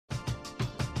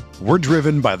We're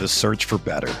driven by the search for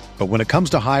better. But when it comes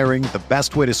to hiring, the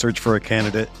best way to search for a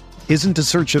candidate isn't to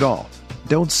search at all.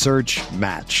 Don't search,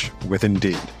 match with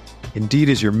Indeed. Indeed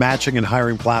is your matching and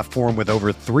hiring platform with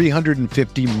over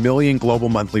 350 million global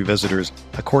monthly visitors,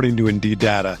 according to Indeed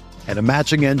data, and a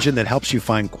matching engine that helps you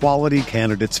find quality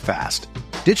candidates fast.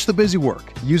 Ditch the busy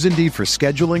work. Use Indeed for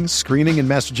scheduling, screening, and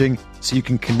messaging so you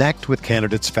can connect with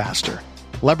candidates faster.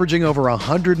 Leveraging over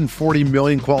 140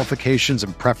 million qualifications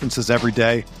and preferences every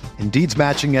day, Indeed's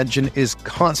matching engine is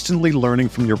constantly learning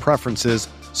from your preferences,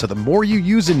 so the more you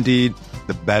use Indeed,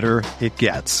 the better it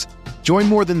gets. Join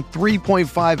more than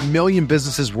 3.5 million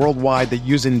businesses worldwide that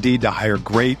use Indeed to hire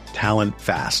great talent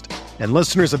fast. And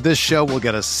listeners of this show will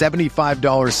get a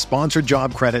 $75 sponsored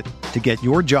job credit to get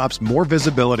your jobs more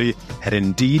visibility at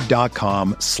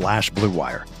Indeed.com/Blue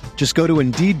Wire. Just go to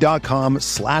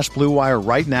Indeed.com/Blue Wire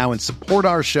right now and support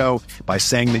our show by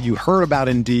saying that you heard about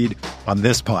Indeed on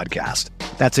this podcast.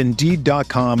 That's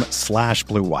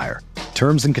Indeed.com/Blue Wire.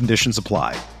 Terms and conditions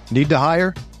apply. Need to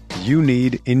hire? You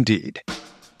need Indeed.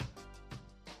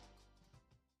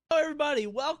 Hello, everybody.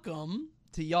 Welcome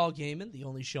to Y'all Gaming, the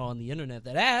only show on the internet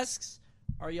that asks,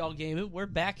 are y'all gaming? We're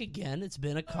back again. It's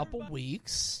been a couple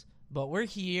weeks, but we're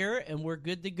here and we're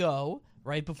good to go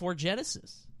right before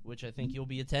Genesis, which I think you'll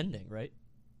be attending, right?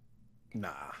 Nah,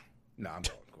 I'm going,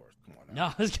 of course. Come on No,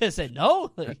 now. I was going to say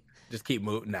no. Just keep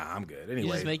moving. Nah, I'm good. Anyway,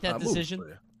 You just make that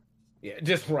decision? Yeah,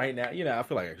 just right now. You know, I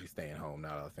feel like actually staying home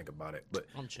now that I think about it. But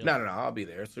I'm chilling. no, I'll be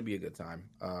there. It should be a good time.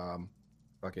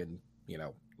 Fucking,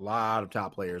 a lot of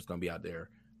top players going to be out there.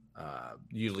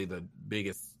 Usually the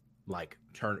biggest,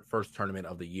 first tournament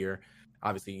of the year.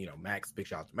 Obviously, Max, big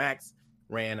shout out to Max,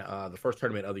 ran the first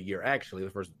tournament of the year, actually,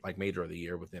 the first, major of the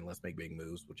year within Let's Make Big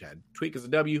Moves, which had Tweak as a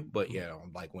W. But,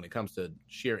 when it comes to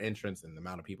sheer entrance and the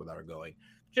amount of people that are going,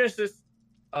 Genesis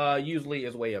usually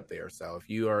is way up there. So if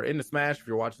you are into Smash, if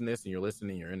you're watching this and you're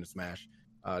listening, you're into Smash,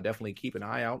 definitely keep an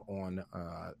eye out on,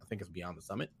 I think it's Beyond the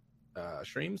Summit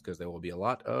streams, because there will be a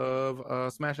lot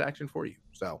of Smash action for you.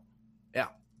 So, yeah.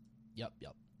 Yep.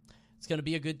 It's going to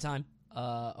be a good time.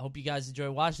 I hope you guys enjoy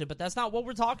watching it, but that's not what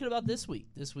we're talking about this week.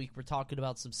 This week we're talking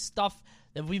about some stuff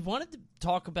that we've wanted to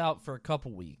talk about for a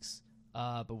couple weeks,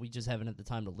 but we just haven't had the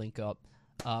time to link up.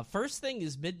 First thing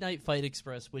is Midnight Fight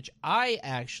Express, which I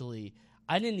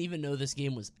didn't even know this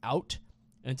game was out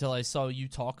until I saw you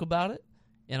talk about it,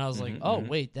 and I was like,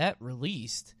 wait, that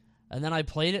released. And then I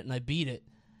played it and I beat it,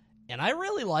 and I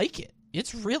really like it.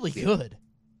 It's really good.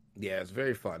 Yeah, it's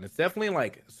very fun. It's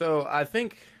definitely so I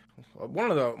think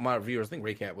one of my reviewers, I think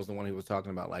Raycat was the one who was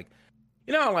talking about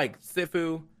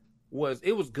Sifu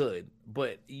was good,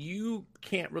 but you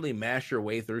can't really mash your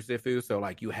way through Sifu, so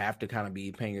you have to kind of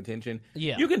be paying attention.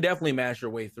 Yeah. You can definitely mash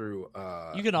your way through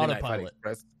you can autopilot.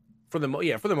 For the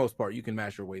most part, you can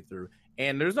mash your way through.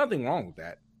 And there's nothing wrong with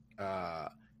that.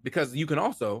 Because you can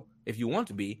also, if you want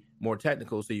to be more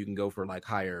technical, so you can go for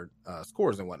higher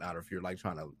scores and whatnot, or if you're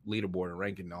trying to leaderboard and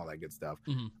ranking and all that good stuff.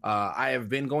 Mm-hmm. I have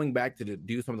been going back to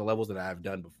do some of the levels that I've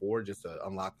done before, just to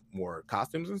unlock more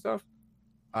costumes and stuff.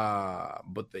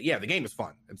 But the game is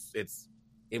fun.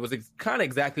 It was kind of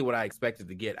exactly what I expected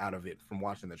to get out of it from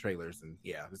watching the trailers, and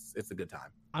it's a good time.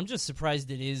 I'm just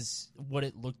surprised it is what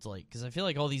it looked like, because I feel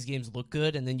like all these games look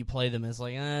good, and then you play them, and it's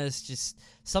it's just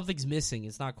something's missing.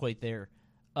 It's not quite there.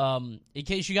 In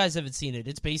case you guys haven't seen it,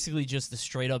 it's basically just a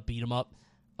straight up beat 'em up.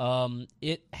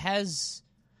 It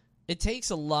takes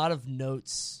a lot of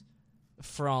notes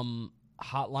from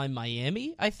Hotline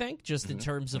Miami, I think, just in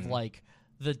terms of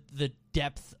the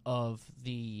depth of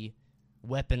the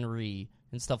weaponry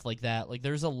and stuff like that.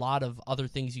 There's a lot of other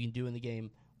things you can do in the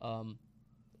game. A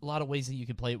lot of ways that you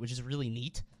can play it, which is really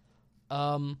neat.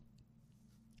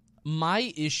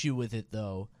 My issue with it,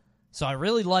 though, so I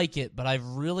really like it, but I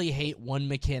really hate one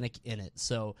mechanic in it.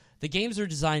 So the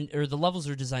levels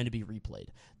are designed to be replayed.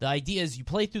 The idea is you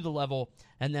play through the level,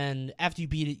 and then after you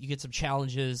beat it, you get some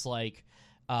challenges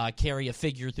carry a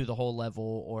figure through the whole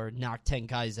level or knock 10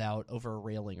 guys out over a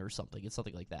railing or something. It's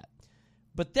something like that.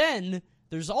 But then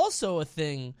there's also a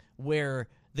thing where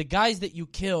the guys that you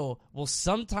kill will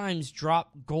sometimes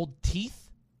drop gold teeth.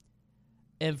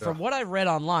 And from what I read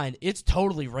online, it's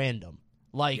totally random.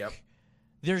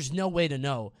 There's no way to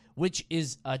know, which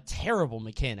is a terrible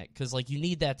mechanic, because you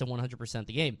need that to 100%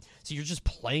 the game. So you're just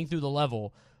playing through the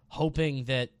level, hoping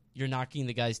that you're knocking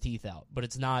the guy's teeth out, but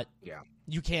it's not. Yeah,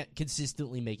 you can't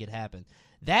consistently make it happen.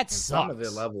 That sucks. Some of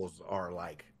the levels are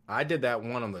I did that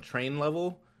one on the train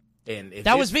level, and if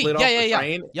that was me.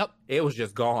 Train, yep, it was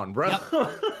just gone, bro.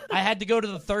 Yep. I had to go to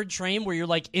the third train where you're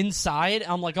inside.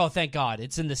 I'm oh, thank God,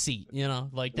 it's in the seat.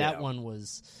 That one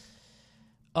was.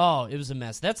 Oh, it was a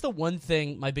mess. That's the one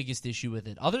thing, my biggest issue with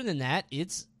it. Other than that,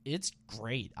 it's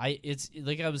great. It's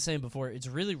like I was saying before, it's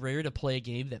really rare to play a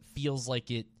game that feels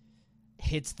like it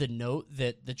hits the note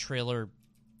that the trailer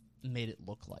made it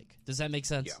look like. Does that make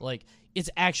sense? Yeah. Like, it's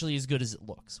actually as good as it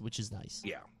looks, which is nice.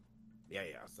 Yeah.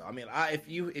 So I mean,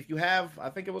 if you have, I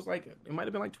think it was like, it might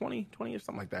have been like 20 or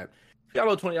something like that. You got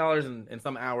about $20 in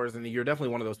some hours, and you're definitely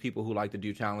one of those people who like to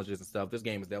do challenges and stuff. This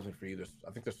game is definitely for you.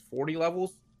 I think there's 40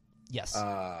 levels. Yes.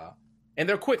 And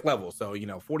they're quick levels, so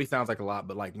 40 sounds like a lot,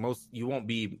 but like you won't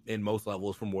be in most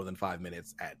levels for more than 5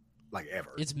 minutes at like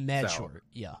ever. It's mad short.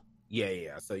 Yeah.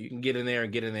 Yeah. So you can get in there,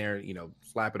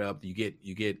 slap it up. You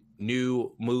get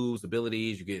new moves,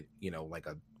 abilities. You get, like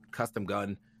a custom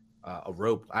gun, a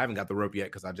rope. I haven't got the rope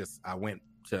yet because I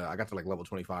got to like level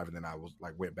 25, and then I was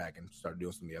like went back and started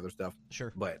doing some of the other stuff.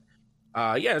 Sure. But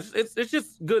it's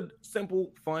just good,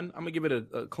 simple, fun. I'm gonna give it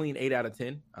a clean 8 out of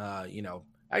 10.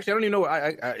 Actually, I don't even know.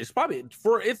 It's probably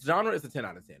for its genre, it's a 10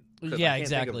 out of 10. Yeah,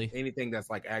 exactly. Anything that's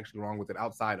like actually wrong with it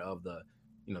outside of the,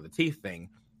 the teeth thing.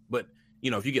 But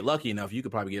if you get lucky enough, you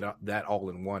could probably get that all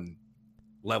in one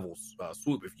level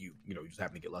swoop if you just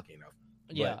happen to get lucky enough.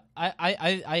 Yeah,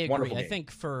 I agree. I game.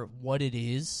 think for what it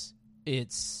is,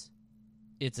 it's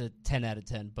a 10 out of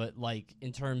 10. But like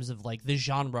in terms of like the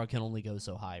genre can only go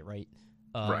so high, right?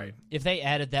 Right. If they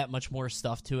added that much more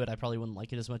stuff to it, I probably wouldn't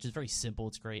like it as much. It's very simple.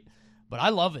 It's great. But I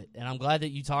love it, and I'm glad that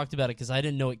you talked about it because I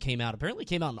didn't know it came out. Apparently it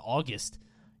came out in August,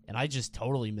 and I just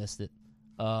totally missed it.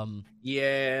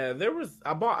 Yeah,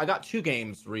 I got 2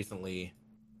 games recently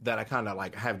that I kind of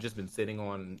like have just been sitting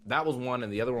on. That was one,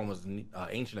 and the other one was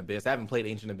Ancient Abyss. I haven't played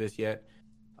Ancient Abyss yet.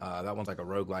 That one's like a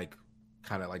roguelike,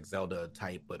 kind of like Zelda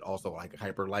type, but also like a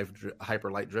hyper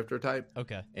light drifter type.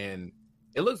 Okay. And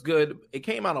it looks good. It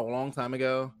came out a long time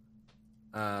ago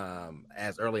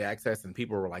as early access, and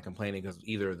people were like complaining because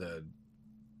either the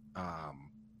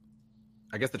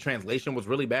I guess the translation was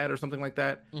really bad or something like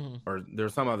that, or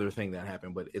there's some other thing that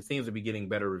happened, but it seems to be getting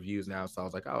better reviews now. So I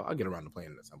was like, I'll get around to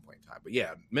playing it at some point in time. But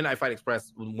yeah, Midnight Fight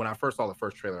Express, when I first saw the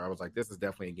first trailer, I was like, this is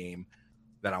definitely a game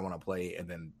that I want to play. And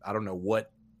then I don't know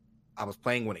what I was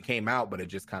playing when it came out, but it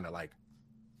just kind of like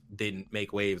didn't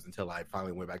make waves until I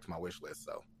finally went back to my wish list.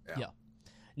 So yeah.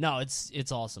 No,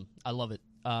 it's awesome. I love it.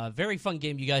 Very fun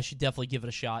game. You guys should definitely give it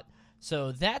a shot.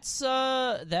 So that's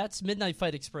Midnight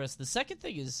Fight Express. The second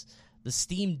thing is the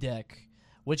Steam Deck,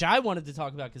 which I wanted to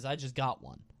talk about because I just got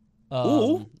one.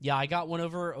 Ooh. Yeah, I got one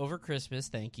over Christmas.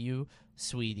 Thank you,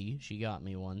 sweetie. She got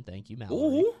me one. Thank you,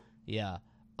 Mallory. Ooh. Yeah.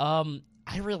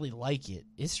 I really like it.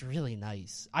 It's really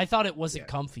nice. I thought it wasn't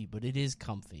comfy, but it is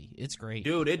comfy. It's great.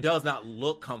 Dude, it does not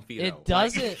look comfy, though. It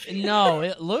doesn't. No,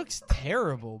 it looks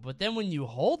terrible. But then when you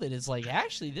hold it, it's like,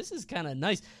 actually, this is kind of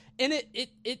nice. And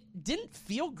it didn't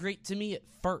feel great to me at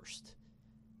first.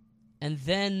 And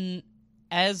then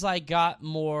as I got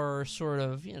more sort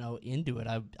of, into it,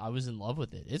 I was in love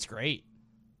with it. It's great.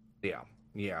 Yeah.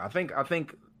 I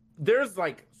think there's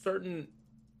like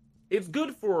it's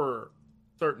good for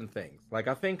certain things. Like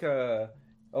I think a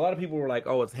lot of people were like,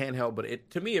 "Oh, it's handheld," but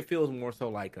to me it feels more so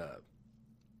like a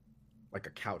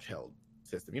couch held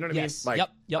system. You know what I mean? Like,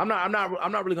 yep. I'm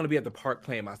not really going to be at the park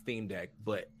playing my Steam Deck,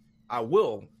 but I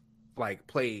will like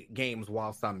play games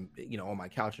whilst I'm on my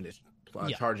couch and just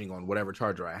charging on whatever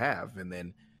charger I have, and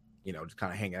then just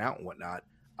kind of hanging out and whatnot.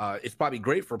 It's probably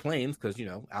great for planes because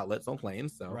outlets on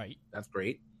planes, so that's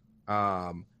great.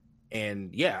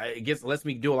 And yeah, it lets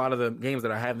me do a lot of the games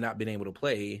that I have not been able to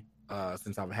play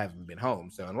since I haven't been home.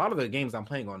 So, and a lot of the games I'm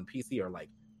playing on PC are like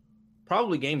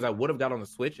probably games I would have got on the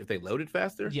Switch if they loaded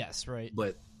faster. Yes, right.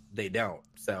 But they don't.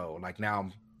 So, like now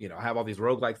I'm, I have all these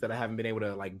roguelikes that I haven't been able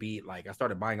to like beat. Like I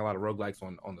started buying a lot of roguelikes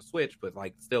on the Switch, but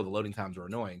like still the loading times are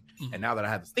annoying. Mm-hmm. And now that I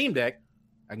have the Steam Deck,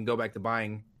 I can go back to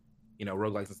buying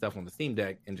roguelikes and stuff on the Steam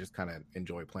Deck and just kind of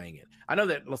enjoy playing it. I know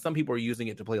that some people are using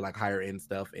it to play like higher end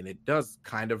stuff, and it does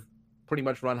kind of pretty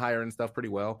much run higher end stuff pretty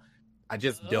well. I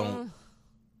just don't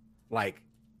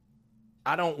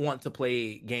I don't want to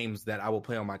play games that I will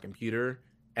play on my computer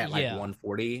at like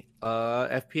 140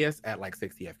 FPS at like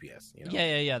 60 FPS.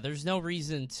 Yeah. There's no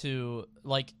reason to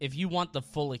like if you want the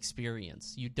full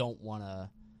experience, you don't want to.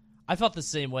 I felt the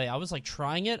same way. I was like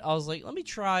trying it. I was like, let me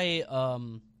try.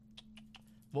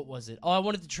 What was it? Oh, I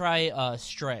wanted to try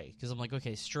Stray because I'm like,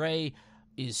 okay, Stray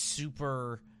is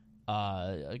super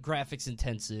graphics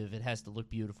intensive. It has to look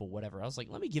beautiful, whatever. I was like,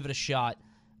 let me give it a shot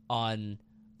on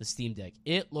the Steam Deck.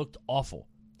 It looked awful.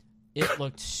 It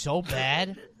looked so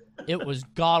bad. It was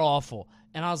god awful.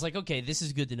 And I was like, okay, this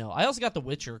is good to know. I also got The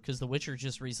Witcher because The Witcher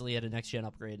just recently had a next gen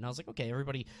upgrade, and I was like, okay,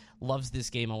 everybody loves this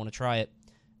game. I want to try it.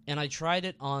 And I tried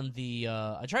it on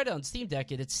Steam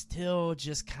Deck, and it's still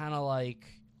just kind of like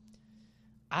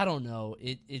I don't know.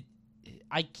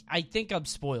 I think I'm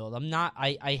spoiled. I'm not.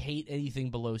 I hate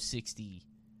anything below 60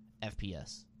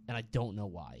 FPS, and I don't know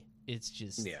why. It's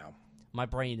just my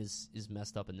brain is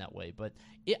messed up in that way. But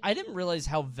I didn't realize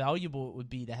how valuable it would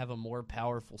be to have a more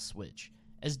powerful Switch.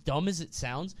 As dumb as it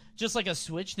sounds, just like a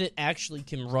Switch that actually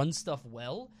can run stuff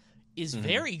well is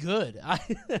very good.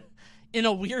 In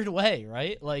a weird way,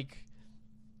 right? Like,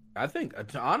 I think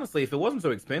honestly, if it wasn't so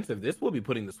expensive, this would be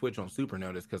putting the Switch on super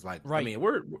notice because, like, I mean,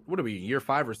 what are we, year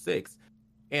 5 or 6,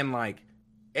 and like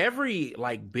every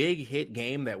like big hit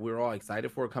game that we're all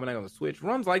excited for coming out on the Switch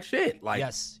runs like shit. Like,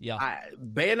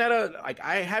 Bayonetta, like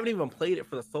I haven't even played it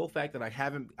for the sole fact that I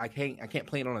can't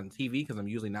play it on TV because I'm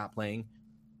usually not playing,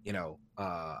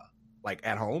 like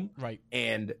at home, right?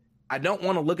 And I don't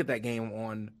want to look at that game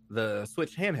on the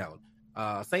Switch handheld.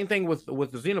 Same thing with the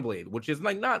Xenoblade, which is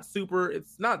like not super.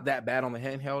 It's not that bad on the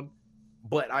handheld,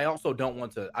 but I also don't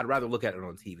want to. I'd rather look at it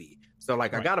on TV. So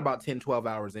like I got about 10, 12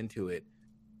 hours into it,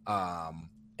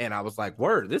 and I was like,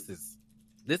 "Word, this is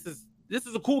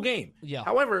a cool game." Yeah.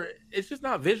 However, it's just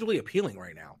not visually appealing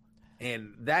right now,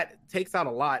 and that takes out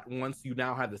a lot once you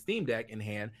now have the Steam Deck in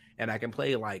hand, and I can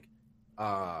play like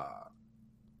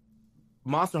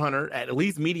Monster Hunter at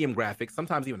least medium graphics,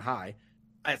 sometimes even high,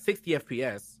 at 60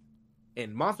 FPS,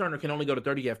 and Monster Hunter can only go to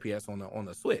 30 FPS on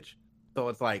the Switch. So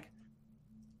it's like,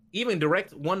 even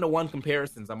direct 1-to-1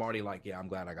 comparisons, I'm already like, yeah, I'm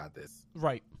glad I got this.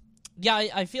 Right. Yeah,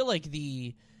 I feel like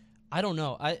I don't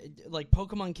know. Like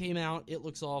Pokemon came out, it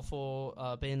looks awful.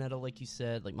 Bayonetta, like you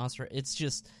said, like Monster, it's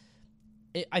just,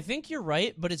 I think you're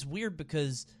right, but it's weird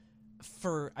because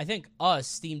I think us,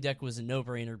 Steam Deck was a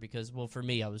no-brainer because, well, for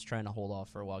me, I was trying to hold off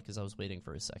for a while because I was waiting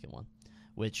for a second one,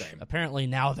 which apparently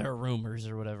now there are rumors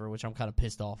or whatever, which I'm kind of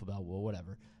pissed off about. Well,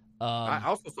 whatever. I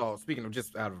also saw, speaking of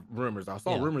just out of rumors, I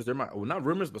saw rumors not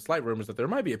rumors, but slight rumors that there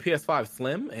might be a PS5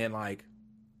 Slim, and like,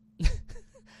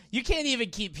 you can't even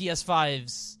keep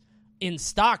PS5s in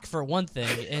stock for one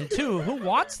thing, and two, who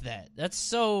wants that? That's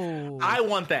so. I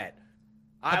want that.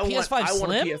 I want a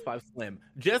PS5 Slim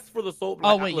just for the sole.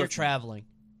 Oh wait, you're traveling.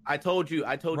 I told you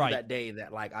that day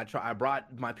that like I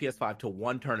brought my PS5 to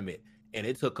one tournament and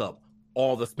it took up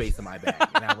all the space in my bag,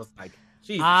 and I was like,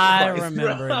 Jesus I Christ,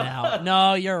 remember now.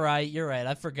 No, you're right.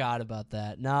 I forgot about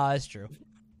that. No, that's true.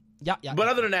 Yeah. But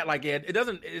other than that, like it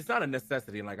doesn't. It's not a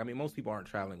necessity. Like I mean, most people aren't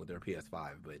traveling with their PS5,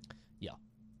 but yeah,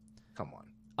 come on.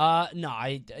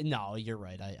 No, you're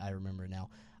right. I remember now.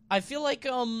 I feel like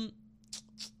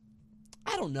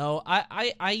I don't know.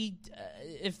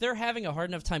 If they're having a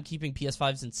hard enough time keeping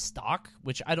PS5s in stock,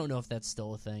 which I don't know if that's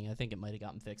still a thing. I think it might have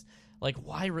gotten fixed. Like,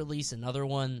 why release another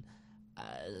one?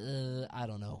 I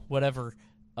don't know. Whatever.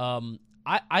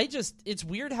 It's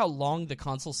weird how long the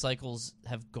console cycles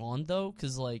have gone though,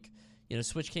 because like,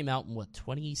 Switch came out in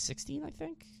 2016, I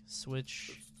think.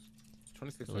 Switch.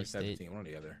 2016 or 17, one or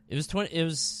the other. It was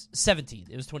 17.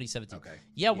 It was 2017. Okay.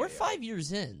 Yeah, we're 5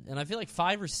 years in, and I feel like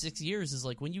 5 or 6 years is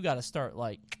like when you got to start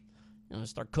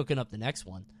start cooking up the next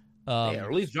one. Or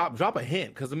at least drop a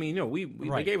hint, because I mean,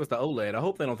 they gave us the OLED. I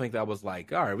hope they don't think that was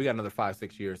like, all right, we got another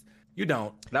 5-6 years. You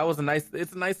don't. That was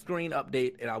it's a nice screen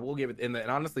update, and I will give it. And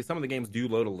honestly, some of the games do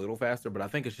load a little faster, but I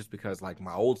think it's just because like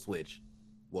my old Switch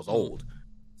was old,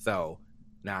 so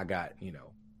now I got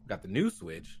the new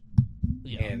Switch,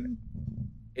 and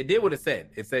it did what it said.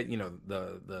 It said,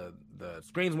 the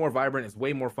screen's more vibrant. It's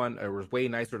way more fun. It was way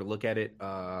nicer to look at it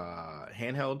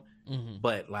handheld. Mm-hmm.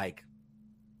 But like,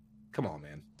 come on,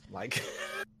 man. Like,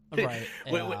 right?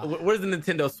 Where's the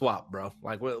Nintendo swap, bro?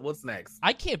 Like, what's next?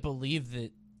 I can't believe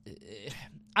that.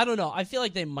 I don't know. I feel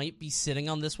like they might be sitting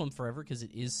on this one forever because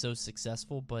it is so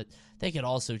successful. But they could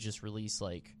also just release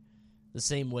like the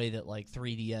same way that like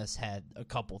 3DS had a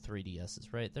couple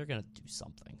 3DSs, right? They're gonna do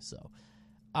something. So.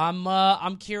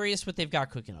 I'm curious what they've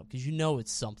got cooking up because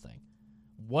it's something.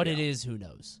 What it is, who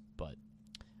knows? But,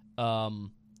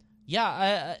 I'm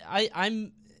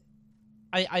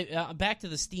back to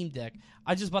the Steam Deck.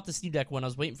 I just bought the Steam Deck when I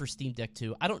was waiting for Steam Deck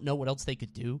 2. I don't know what else they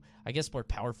could do. I guess more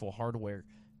powerful hardware,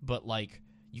 but like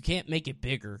you can't make it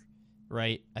bigger,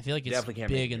 right? I feel like it's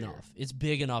big enough. It's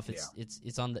big enough.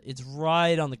 It's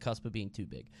right on the cusp of being too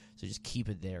big. So just keep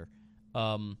it there.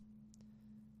 I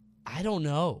don't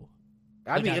know.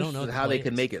 I'd be interested in how they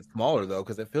could make it smaller, though,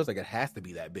 because it feels like it has to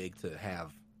be that big to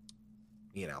have,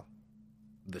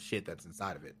 the shit that's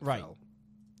inside of it. Right. So,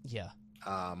 yeah.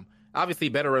 Obviously,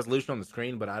 better resolution on the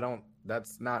screen, but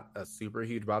that's not a super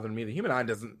huge bother to me. The human eye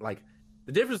doesn't, like,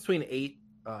 the difference between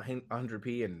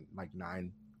 800p and, like,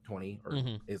 920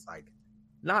 is, like,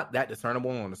 not that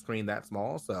discernible on a screen that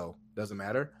small, so it doesn't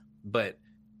matter. But,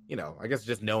 I guess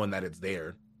just knowing that it's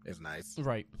there is nice.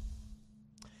 Right.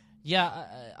 Yeah,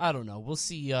 I don't know. We'll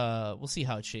see. We'll see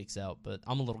how it shakes out. But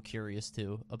I'm a little curious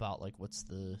too about like I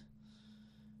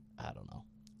don't know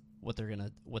what they're gonna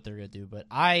do. But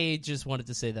I just wanted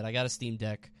to say that I got a Steam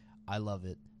Deck. I love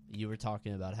it. You were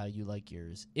talking about how you like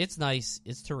yours. It's nice.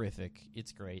 It's terrific.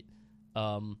 It's great.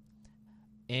 And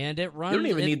it runs. You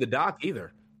don't even need the dock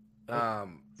either.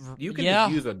 You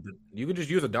can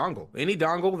just use a dongle. Any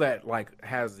dongle that like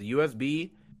has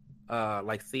USB.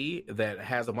 Like C that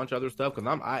has a bunch of other stuff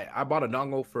because I bought a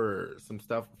dongle for some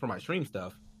stuff for my stream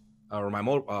stuff or my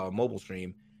mobile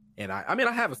stream, and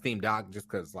I have a Steam Dock just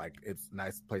because like it's a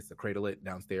nice place to cradle it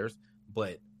downstairs.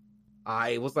 But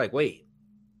I was like, wait,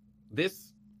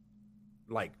 this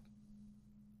like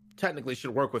technically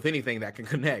should work with anything that can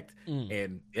connect,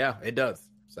 and yeah, it does.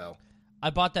 So I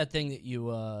bought that thing that you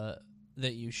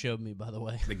showed me, by the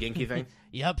way, the Genki thing.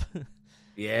 Yep.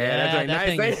 Yeah, that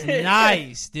thing is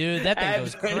nice, dude. That thing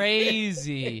goes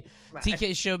crazy.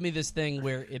 TK showed me this thing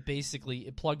where it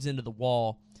plugs into the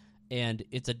wall, and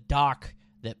it's a dock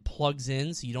that plugs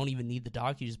in, so you don't even need the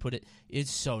dock. You just put it. It's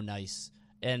so nice.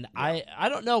 And yeah. I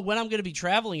don't know when I'm going to be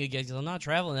traveling again because I'm not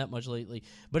traveling that much lately.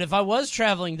 But if I was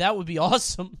traveling, that would be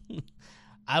awesome.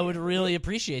 I would really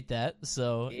appreciate that.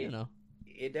 So,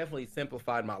 It definitely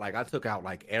simplified I took out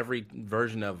like every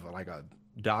version of like a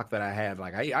dock that I had.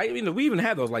 Like I mean, we even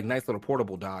had those like nice little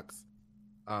portable docks.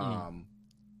 But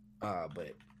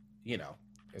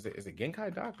is it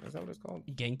Genkai dock? Is that what it's called?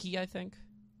 Genki, I think.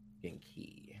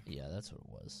 Genki. Yeah, that's what it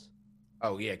was.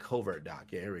 Oh yeah, covert dock.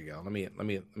 Yeah, here we go. Let me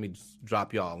just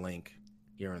drop y'all a link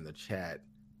here in the chat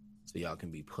so y'all can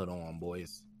be put on,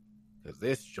 boys. Because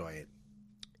this joint,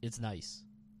 it's nice.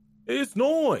 It's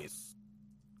nice.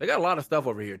 They got a lot of stuff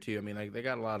over here too. I mean, like they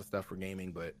got a lot of stuff for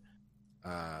gaming, but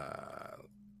I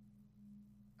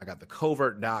got the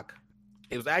covert dock.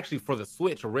 It was actually for the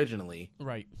Switch originally,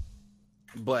 right?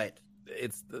 But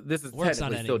this is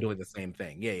technically still doing the same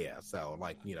thing. Yeah. So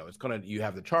like it's you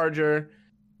have the charger.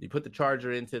 You put the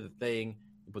charger into the thing.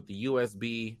 You put the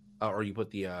USB, or you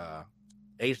put the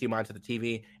HDMI to the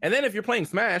TV, and then if you're playing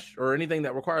Smash or anything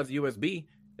that requires a USB,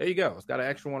 there you go. It's got an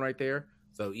extra one right there.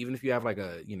 So even if you have like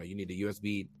you need a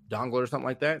USB dongle or something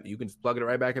like that, you can just plug it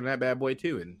right back in that bad boy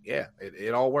too. And yeah,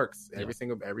 it all works. Every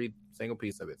single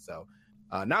piece of it. So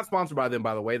not sponsored by them,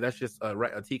 by the way. That's just a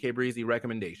TK Breezy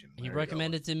recommendation. He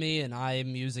recommended it to me, and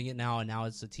I'm using it now. And now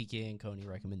it's a TK and Coney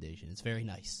recommendation. It's very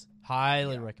nice.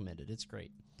 Highly recommended. It's great.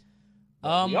 We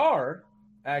are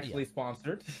actually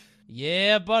sponsored.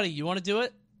 Yeah, buddy. You want to do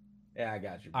it? Yeah, I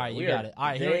got you. Bro. All right, you got it. All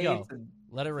right, here we go.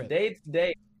 Let it rip.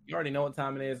 Today. You already know what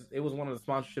time it is. It was one of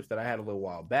the sponsorships that I had a little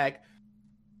while back.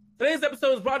 Today's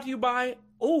episode is brought to you by,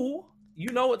 you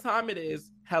know what time it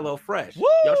is, HelloFresh. Woo!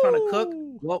 Y'all trying to cook?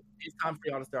 Well, it's time for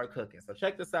y'all to start cooking. So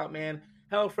check this out, man.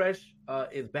 HelloFresh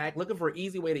is back. Looking for an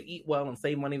easy way to eat well and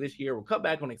save money this year? We'll cut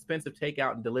back on expensive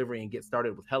takeout and delivery and get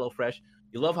started with HelloFresh.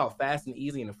 You love how fast and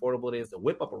easy and affordable it is to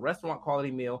whip up a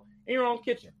restaurant-quality meal in your own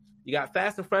kitchen. You got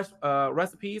fast and fresh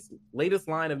recipes, latest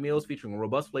line of meals featuring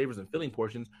robust flavors and filling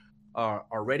portions are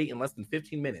ready in less than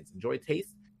 15 minutes. Enjoy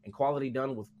taste and quality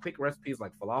done with quick recipes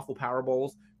like falafel power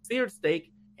bowls, seared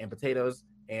steak and potatoes,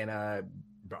 and I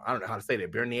don't know how to say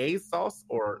that, béarnaise sauce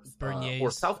or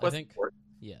Southwest pork.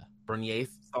 Yeah,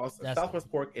 béarnaise sauce,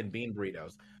 Southwest pork and bean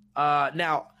burritos.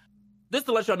 Now, just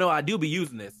to let y'all know, I do be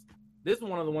using this. This is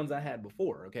one of the ones I had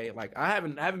before. Okay, like I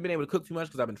haven't been able to cook too much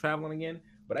because I've been traveling again,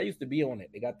 but I used to be on it.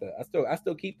 They got I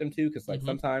still keep them too because like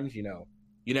sometimes you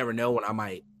never know when I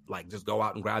might like just go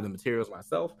out and grab the materials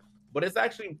myself. But it's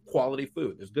actually quality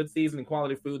food. There's good seasoning,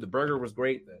 quality food. The burger was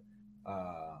great.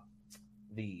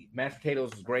 The mashed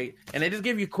potatoes was great, and they just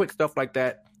give you quick stuff like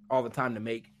that all the time to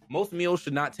make. Most meals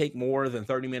should not take more than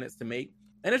 30 minutes to make,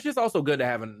 and it's just also good to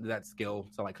have that skill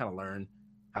to like kind of learn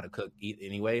how to eat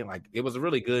anyway. Like it was a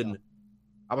really good. Yeah.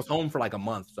 I was home for like a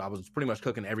month, so I was pretty much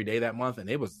cooking every day that month, and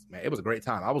it was a great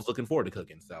time. I was looking forward to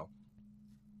cooking. So,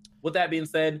 with that being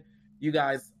said, you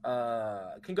guys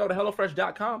can go to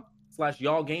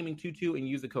HelloFresh.com/y'allgaming22 and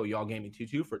use the code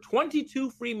y'allgaming22 for 22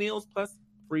 free meals plus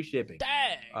free shipping.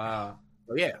 Dang.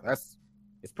 So yeah,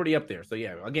 it's pretty up there. So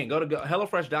yeah, again, go to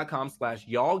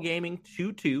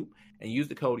HelloFresh.com/y'allgaming22 and use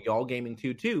the code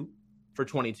y'allgaming22 for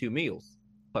 22 meals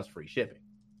plus free shipping.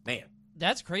 Man.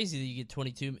 That's crazy that you get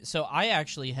 22. So I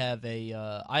actually have a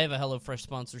HelloFresh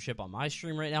sponsorship on my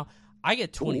stream right now. I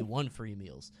get 21 free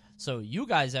meals. So you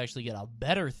guys actually get a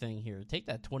better thing here. Take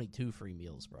that 22 free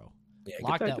meals, bro.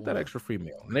 Yeah, get that extra free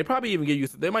meal. And they probably even give you.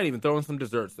 They might even throw in some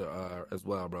desserts as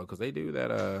well, bro, because they do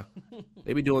that.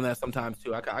 They be doing that sometimes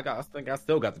too. I think I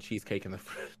still got the cheesecake in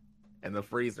the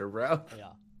freezer, bro. Yeah.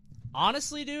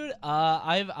 Honestly, dude,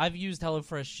 I've used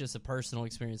HelloFresh just a personal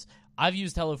experience. I've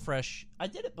used HelloFresh. I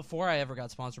did it before I ever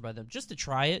got sponsored by them, just to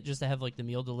try it, just to have like the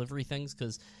meal delivery things,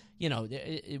 because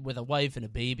with a wife and a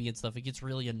baby and stuff, it gets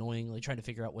really annoying, like trying to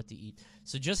figure out what to eat.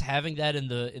 So just having that in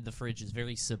the fridge is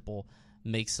very simple.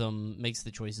 Makes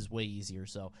the choices way easier.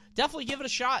 So definitely give it a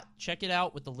shot. Check it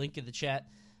out with the link in the chat.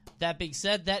 That being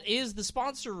said, that is the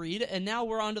sponsor read, and now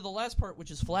we're on to the last part,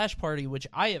 which is Flash Party, which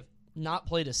I have not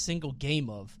played a single game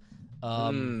of.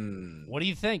 What do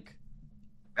you think?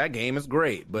 That game is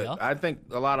great, but Yeah. I think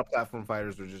a lot of platform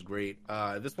fighters are just great.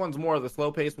 This one's more of the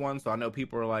slow-paced one, so I know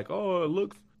people are like, "Oh, it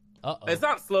looks." It's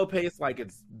not slow-paced like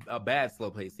it's a bad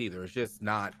slow pace either. It's just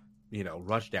not,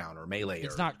 Rushdown or Melee.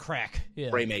 It's or not crack. Yeah.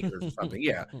 Raymakers or something.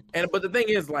 Yeah, but the thing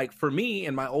is, like for me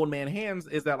and my old man hands,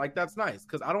 is that like that's nice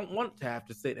because I don't want to have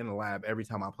to sit in a lab every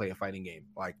time I play a fighting game.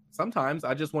 Like sometimes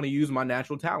I just want to use my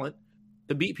natural talent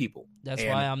to beat people. That's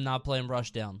why I'm not playing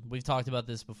Rushdown. We've talked about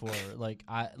this before. Like,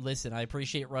 I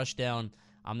appreciate Rushdown.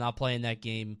 I'm not playing that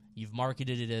game. You've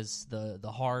marketed it as the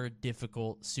hard,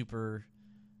 difficult, super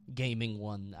gaming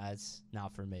one. That's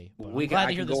not for me. But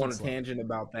I can go on a tangent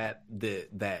about that.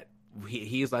 That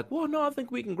he's like, well, no, I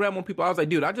think we can grab more people. I was like,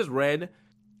 dude, I just read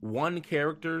one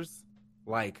character's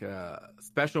like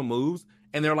special moves,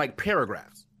 and they're like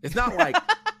paragraphs. It's not like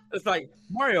it's like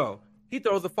Mario. He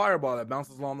throws a fireball that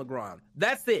bounces along the ground.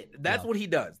 That's it. That's what he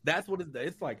does. That's what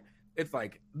it's like. It's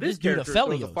like this character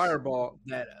throws a fireball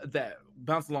that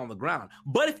bounces along the ground.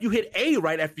 But if you hit A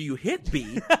right after you hit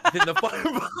B, then the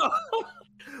fireball.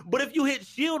 But if you hit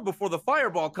shield before the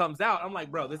fireball comes out, I'm like,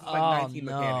 bro, this is like 19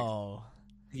 mechanics.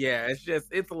 Yeah,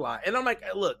 it's a lot. And I'm like,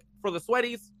 look, for the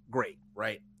sweaties, great,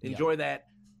 right? Enjoy that.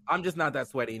 I'm just not that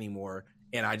sweaty anymore.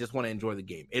 And I just want to enjoy the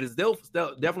game. It is still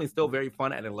definitely still very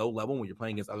fun at a low level when you're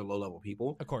playing against other low level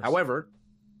people. Of course. However,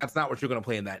 that's not what you're going to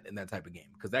play in that type of game,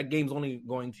 because that game's only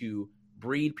going to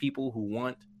breed people who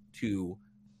want to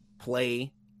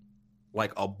play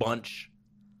like a bunch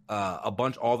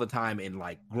all the time and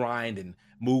like grind and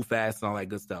move fast and all that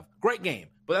good stuff. Great game,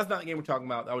 but that's not the game we're talking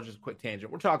about. That was just a quick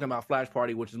tangent. We're talking about Flash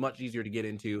Party, which is much easier to get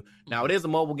into. Now it is a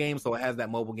mobile game, so it has that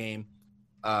mobile game.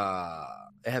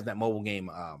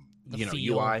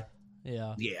 UI.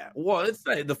 Yeah. Well, it's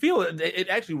the feel. It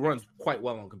actually runs quite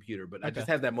well on computer, but it just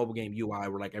has that mobile game UI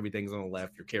where like everything's on the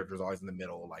left, your character's always in the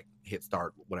middle, like hit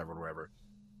start, whatever.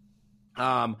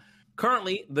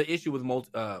 Currently, the issue with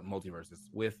multiverses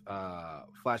with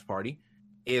Flash Party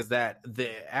is that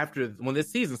when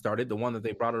this season started, the one that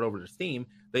they brought it over to Steam,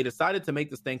 they decided to make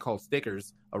this thing called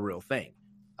stickers a real thing.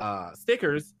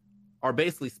 Stickers are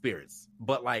basically spirits,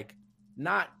 but like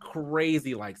not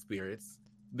crazy like spirits.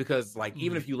 Because like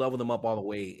even if you level them up all the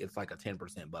way, it's like a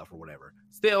 10% buff or whatever.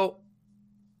 Still,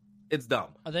 it's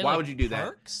dumb. Why would you do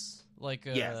perks? Like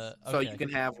yes. So you can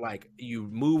have like you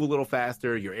move a little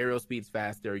faster, your aerial speed's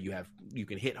faster, you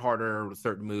can hit harder with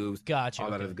certain moves. Gotcha.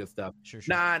 All that other good stuff. Sure.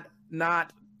 Not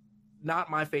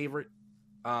my favorite.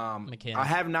 Mechanic. I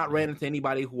have not ran into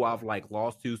anybody who I've like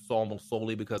lost to almost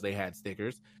solely because they had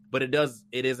stickers. But it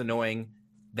is annoying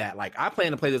that like I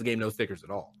plan to play this game no stickers at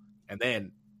all, and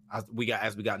then. As we got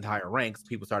into higher ranks,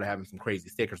 people started having some crazy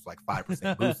stickers, like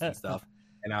 5% boost and stuff.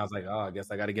 And I was like, oh, I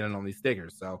guess I got to get in on these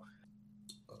stickers. So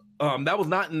that was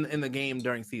not in the game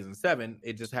during season 7.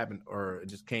 It just happened, or it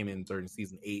just came in during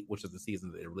season 8, which is the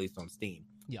season that it released on Steam.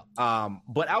 Yeah.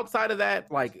 But outside of that,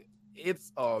 like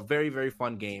it's a very, very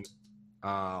fun game.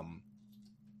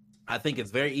 I think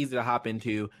it's very easy to hop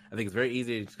into. I think it's very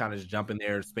easy to kind of just jump in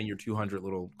there, spend your 200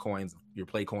 little coins, your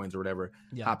play coins or whatever,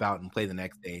 hop out and play the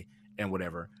next day and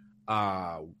whatever.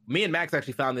 Me and Max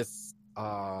actually found this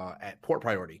at Port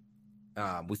Priority.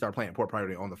 We started playing at Port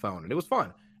Priority on the phone, and it was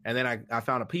fun. And then I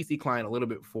found a PC client a little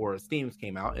bit before Steam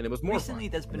came out, and it was more Recently,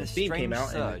 fun. there's been a Steam strange came out,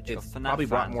 surge and of it's FNAF probably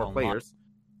brought fans more online. players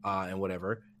and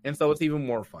whatever. And so it's even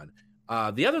more fun.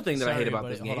 The other thing that I hate about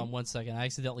this game... Hold on 1 second. I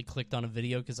accidentally clicked on a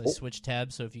video because I switched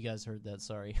tabs, so if you guys heard that,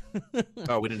 sorry.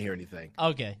 Oh, we didn't hear anything.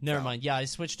 Okay, never mind. Yeah, I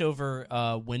switched over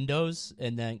Windows,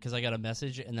 and then because I got a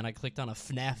message, and then I clicked on a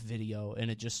FNAF video,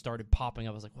 and it just started popping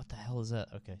up. I was like, what the hell is that?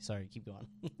 Okay, sorry, keep going.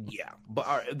 Yeah,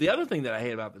 but the other thing that I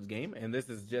hate about this game, and this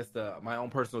is just my own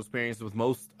personal experience with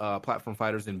most platform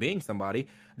fighters and being somebody,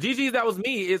 GG's That Was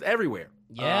Me is everywhere.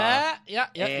 Yeah.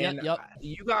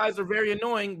 You guys are very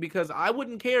annoying because I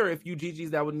wouldn't care if you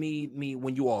GG's That Would me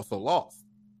when you also lost.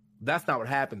 That's not what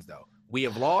happens though. We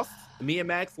have lost. Me and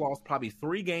Max lost probably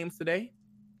 3 games today,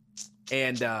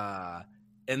 and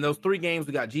in those 3 games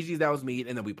we got GG's That Was Me,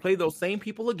 and then we played those same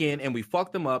people again and we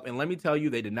fucked them up. And let me tell you,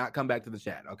 they did not come back to the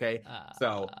chat. Okay,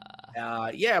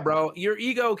 yeah, bro, your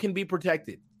ego can be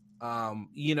protected.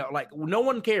 Like no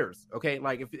one cares. Okay,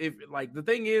 like if like the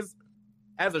thing is.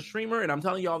 as a streamer, and I'm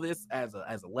telling you all this as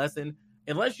a lesson,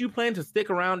 unless you plan to stick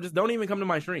around, just don't even come to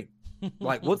my stream.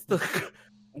 Like, what's the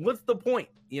point?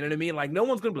 You know what I mean? Like, no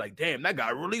one's gonna be like, damn, that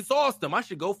guy really sauced him, I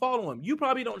should go follow him. You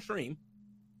probably don't stream.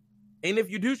 And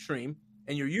if you do stream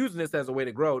and you're using this as a way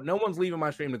to grow, no one's leaving my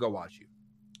stream to go watch you.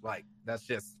 Like, that's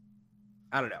just,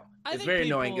 I don't know. It's very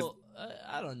annoying.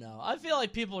 I don't know. I feel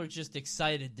like people are just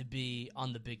excited to be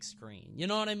on the big screen. You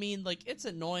know what I mean? Like, it's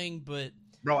annoying, but...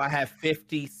 Bro, I have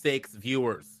 56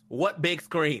 viewers. What big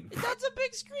screen? That's a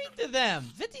big screen to them.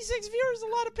 56 viewers is a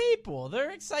lot of people. They're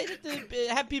excited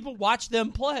to have people watch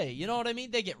them play. You know what I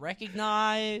mean? They get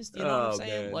recognized. You know what I'm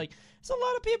saying? Man. Like, it's a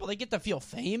lot of people. They get to feel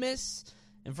famous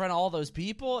in front of all those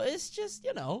people. It's just,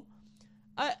 you know,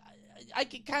 I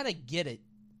can kind of get it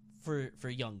for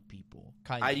young people.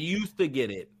 Kind of. I used to get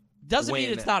it. Doesn't mean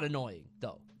it's not annoying,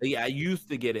 though. Yeah, I used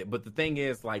to get it, but the thing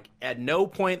is, like, at no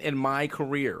point in my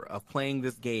career of playing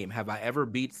this game have I ever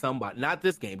beat somebody, not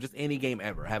this game, just any game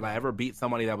ever, have I ever beat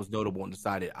somebody that was notable and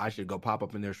decided I should go pop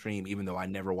up in their stream even though I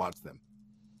never watched them.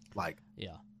 Like,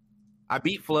 yeah. I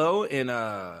beat Flo in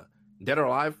Dead or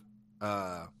Alive.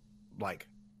 Like,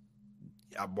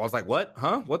 I was like, what?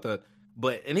 Huh? What the?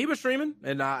 But, and he was streaming,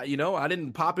 and I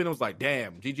didn't pop in and was like,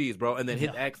 damn, GG's, bro, and then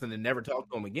hit X and then never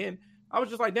talked to him again. I was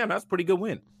just like, damn, that's a pretty good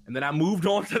win. And then I moved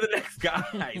on to the next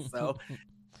guy. So,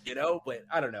 but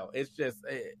I don't know. It's just,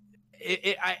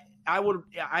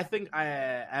 I think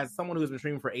as someone who's been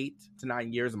streaming for 8 to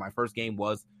 9 years, and my first game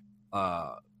was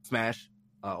Smash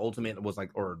Ultimate was like,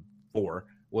 or 4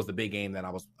 was the big game that I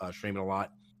was streaming a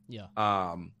lot. Yeah.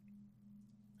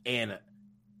 And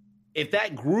if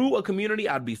that grew a community,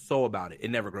 I'd be so about it. It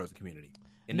never grows a community.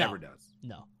 It never does.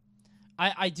 No.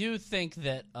 I do think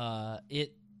that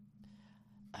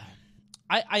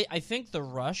I think the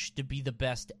rush to be the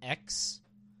best X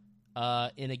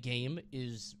in a game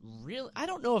is really... I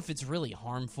don't know if it's really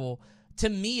harmful. To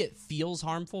me, it feels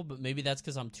harmful, but maybe that's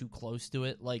because I'm too close to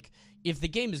it. Like, if the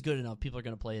game is good enough, people are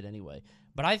going to play it anyway.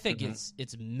 But I think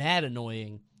it's mad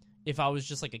annoying if I was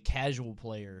just, like, a casual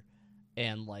player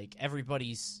and, like,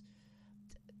 everybody's...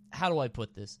 How do I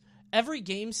put this? Every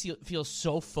game feels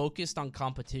so focused on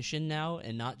competition now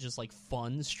and not just, like,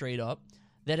 fun straight up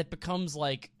that it becomes,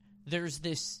 like... There's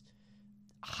this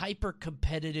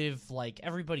hyper-competitive, like,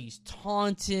 everybody's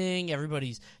taunting,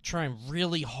 everybody's trying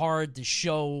really hard to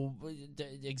show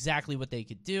exactly what they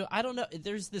could do. I don't know.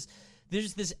 There's this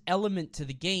element to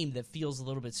the game that feels a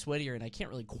little bit sweatier, and I can't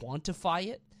really quantify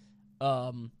it.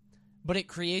 But it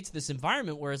creates this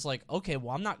environment where it's like, okay,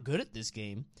 well, I'm not good at this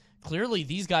game. Clearly,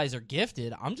 these guys are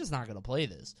gifted. I'm just not going to play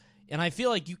this. And I feel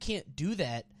like you can't do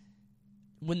that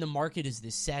when the market is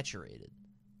this saturated.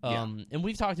 And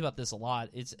we've talked about this a lot.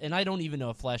 And I don't even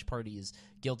know if Flash Party is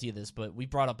guilty of this, but we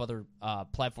brought up other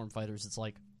platform fighters. It's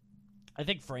like, I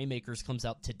think Framemakers comes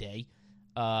out today.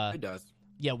 It does.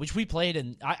 Yeah, which we played,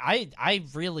 and I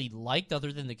really liked,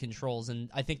 other than the controls,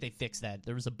 and I think they fixed that.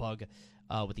 There was a bug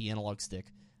with the analog stick.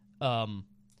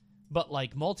 But,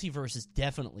 like, Multiverses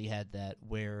definitely had that,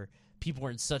 where people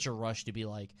were in such a rush to be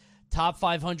like, top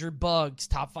 500 bugs,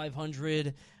 top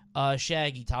 500...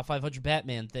 Shaggy, top 500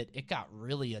 Batman, that it got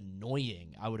really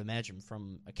annoying, I would imagine,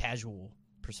 from a casual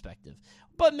perspective.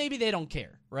 But maybe they don't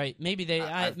care, right? Maybe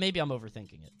maybe I'm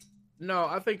overthinking it. No,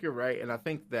 I think you're right, and I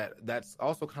think that's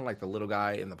also kind of like the little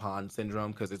guy in the pond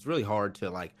syndrome, because it's really hard to,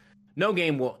 like,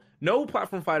 no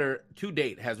platform fighter to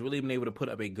date has really been able to put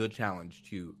up a good challenge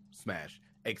to Smash,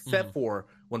 except for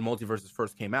when Multiverses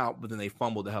first came out, but then they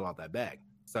fumbled the hell out that bag.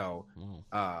 So,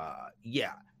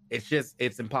 yeah,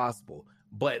 it's impossible.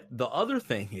 But the other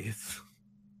thing is,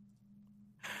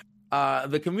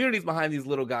 the communities behind these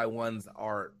little guy ones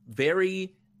are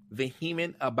very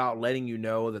vehement about letting you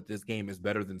know that this game is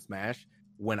better than Smash,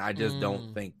 when I just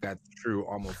don't think that's true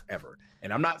almost ever.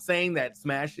 And I'm not saying that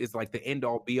Smash is like the end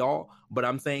all be all, but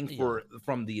I'm saying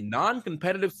from the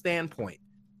non-competitive standpoint,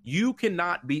 you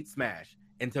cannot beat Smash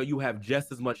until you have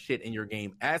just as much shit in your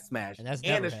game as Smash and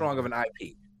as strong of an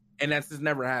IP. And that's just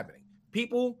never happening.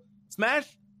 The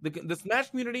Smash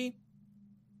community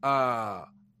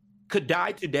could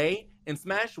die today, and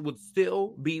Smash would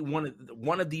still be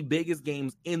one of the biggest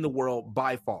games in the world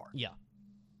by far. Yeah,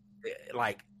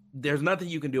 like, there's nothing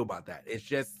you can do about that. It's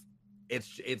just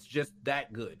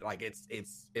that good. Like,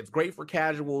 it's great for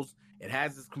casuals. It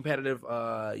has this competitive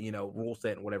rule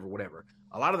set and whatever.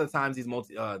 A lot of the times these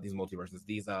multiverses,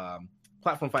 these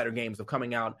platform fighter games are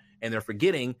coming out, and they're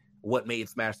forgetting what made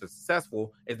Smash so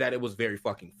successful is that it was very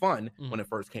fucking fun when it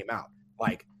first came out.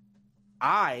 Like,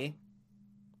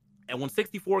 when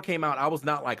 64 came out, I was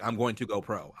not like, I'm going to go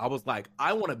pro. I was like,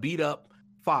 I want to beat up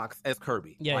Fox as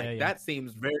Kirby. That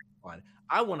seems very fun.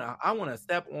 I want to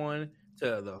step on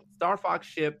to the Star Fox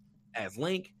ship as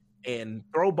Link and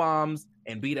throw bombs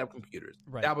and beat up computers.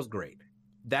 Right. That was great.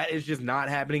 That is just not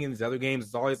happening in these other games.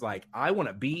 It's always like, I want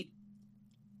to beat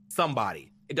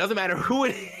somebody. It doesn't matter who it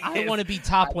is. I want to be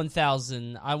top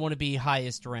 1,000. I want to be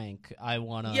highest rank. I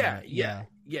want to. Yeah.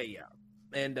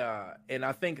 And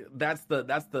I think that's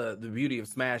the beauty of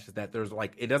Smash is that there's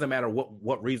like, it doesn't matter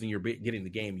what reason you're getting the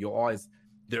game. You'll always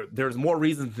there's more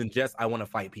reasons than just I want to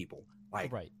fight people.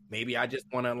 Like maybe I just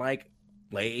want to like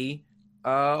play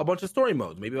a bunch of story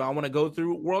modes. Maybe I want to go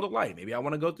through World of Light. Maybe I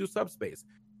want to go through Subspace.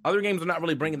 Other games are not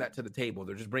really bringing that to the table.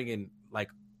 They're just bringing like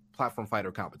platform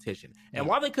fighter competition. And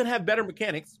while they could have better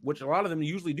mechanics, which a lot of them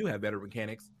usually do have better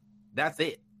mechanics, that's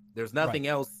it. There's nothing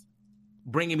else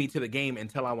bringing me to the game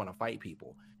until I want to fight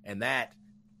people. And that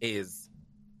is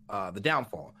the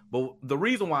downfall. But the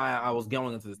reason why I was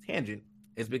going into this tangent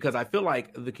is because I feel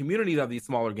like the community of these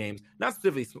smaller games, not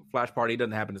specifically Flash Party,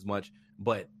 doesn't happen as much,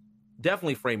 but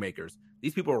definitely Frame Makers.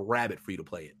 These people are rabid for you to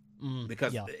play it.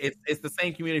 Because it's the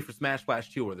same community for Smash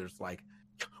Flash 2 where there's like,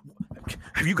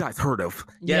 have you guys heard of?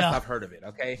 Yes, I've heard of it.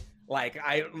 Okay, like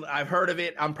I've heard of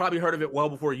it. I'm probably heard of it well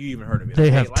before you even heard of it. They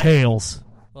have Tails.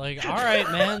 Like, all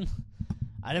right, man.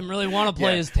 I didn't really want to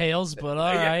play as Tails, but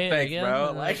all right, thanks,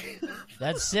 bro. Like,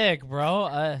 that's sick,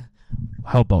 bro.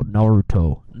 How about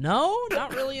Naruto? No,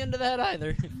 not really into that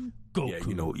either. Goku.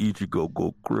 Yeah, Ichigo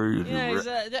go crazy.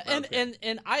 Yeah,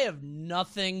 and I have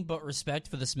nothing but respect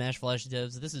for the Smash Flash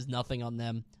devs. This is nothing on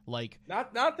them. Like,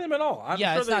 not them at all. I'm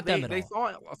sure it's not them at all.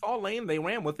 They saw lane, they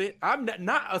ran with it. I'm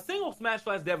not a single Smash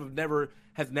Flash dev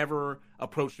has never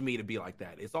approached me to be like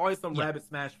that. It's always some rabid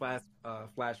Smash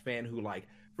Flash fan who like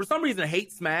for some reason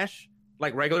hates Smash,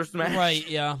 like regular Smash. Right?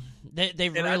 Yeah, they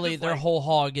really they're whole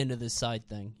hog into this side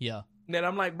thing. Yeah. And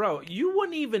I'm like, bro, you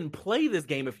wouldn't even play this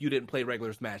game if you didn't play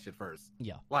regular Smash at first.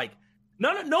 Yeah. Like,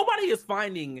 nobody is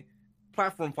finding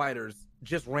platform fighters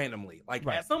just randomly. Like,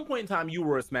 at some point in time, you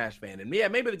were a Smash fan. And yeah,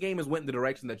 maybe the game has went in the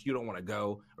direction that you don't want to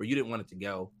go or you didn't want it to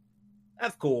go.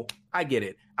 That's cool. I get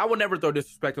it. I would never throw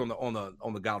disrespect on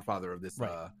the godfather of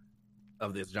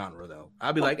this genre, though.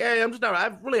 I'd be like, hey,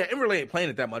 I really ain't playing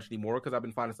it that much anymore because I've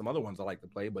been finding some other ones I like to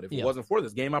play. But if it wasn't for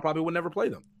this game, I probably would never play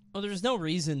them. Well, there's no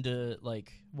reason to,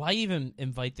 like, why even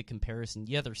invite the comparison?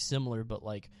 Yeah, they're similar, but,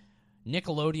 like,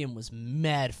 Nickelodeon was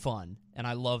mad fun, and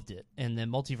I loved it. And then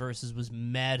Multiverses was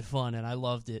mad fun, and I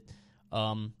loved it.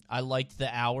 I liked the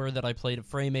hour that I played at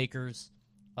Frame Makers.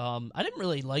 I didn't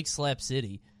really like Slap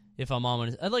City, if I'm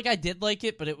honest. I did like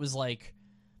it, but it was,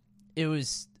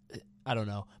 I don't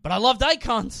know. But I loved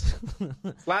Icons.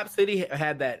 Slap City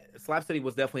had that. Slap City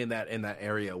was definitely in that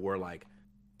area where, like,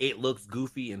 it looks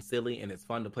goofy and silly, and it's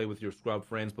fun to play with your scrub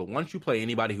friends. But once you play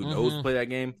anybody who knows to play that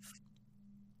game,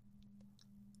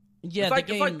 it's like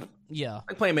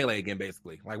playing Melee again,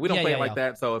 basically. Like, we don't play it like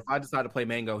that. So if I decide to play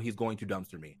Mango, he's going to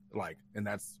dumpster me. Like, and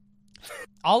that's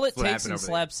all it takes in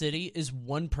Slap City is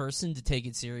one person to take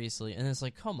it seriously, and it's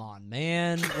like, come on,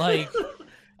 man, like.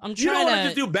 I'm trying you don't want to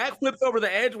just do backflips over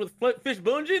the edge with Fish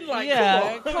Bungeon?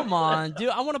 Like, come on, dude.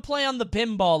 I want to play on the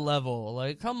pinball level.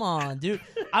 Like, come on, dude.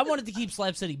 I wanted to keep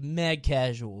Slap City mad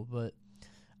casual, but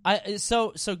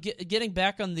getting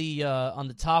back on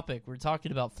the topic, we're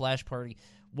talking about Flash Party.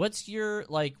 What's your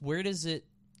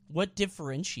what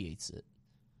differentiates it?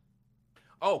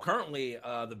 Oh, currently,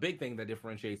 the big thing that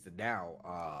differentiates it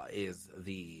now is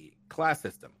the class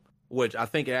system, which I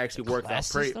think it actually works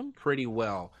out pretty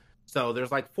well. So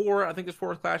there's like four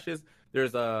classes.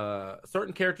 There's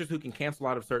certain characters who can cancel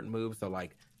out of certain moves. So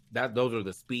like that, those are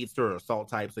the speedster or assault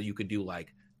type. So you could do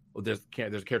like, there's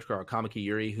a character called Kamiki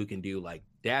Yuri who can do like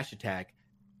dash attack,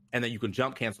 and then you can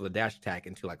jump cancel the dash attack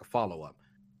into like a follow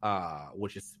up,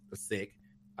 which is sick.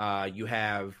 You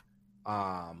have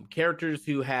characters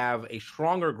who have a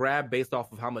stronger grab based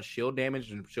off of how much shield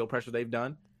damage and shield pressure they've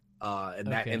done, and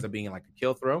that ends up being like a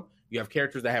kill throw. You have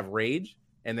characters that have rage.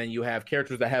 And then you have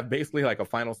characters that have basically like a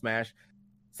final smash.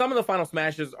 Some of the final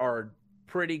smashes are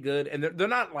pretty good, and they're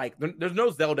not like there's no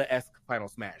Zelda-esque final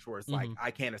smash where it's like I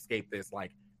can't escape this.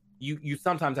 Like you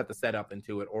sometimes have to set up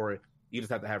into it, or you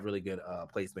just have to have really good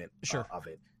placement of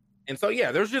it. And so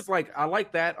there's just like I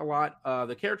like that a lot.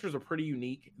 The characters are pretty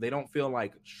unique. They don't feel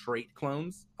like straight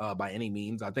clones by any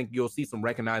means. I think you'll see some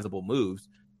recognizable moves,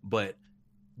 but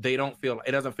it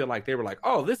doesn't feel like they were like,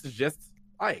 oh, this is just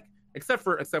Ike. Except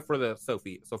for the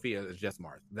Sophia. Sophia is just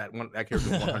Marth. That character is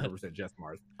 100% just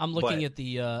Marth. I'm looking at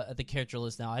the character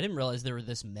list now. I didn't realize there were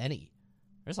this many.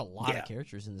 There's a lot of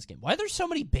characters in this game. Why are there so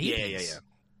many babies? Yeah.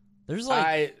 There's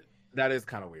like that is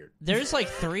kind of weird. There's like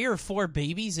 3 or 4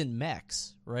 babies in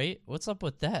mechs, right? What's up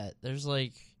with that? There's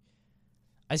like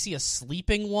I see a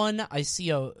sleeping one. I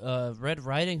see a Red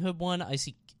Riding Hood one. I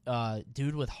see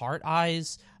dude with heart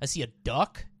eyes. I see a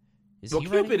duck. Well,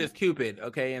 Cupid is Cupid,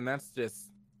 okay, and that's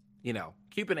just,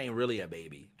 Cupid ain't really a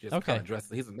baby. Just kind of dressed.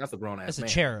 That's a grown ass. That's man. A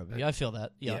cherub. Yeah, I feel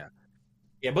that. Yeah.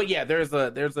 But yeah,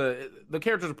 the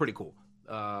characters are pretty cool.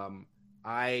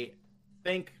 I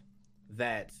think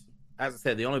that, as I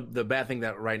said, the bad thing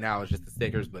that right now is just the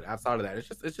stickers, but outside of that,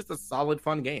 it's just a solid,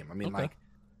 fun game. I mean,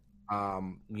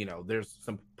 there's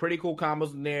some pretty cool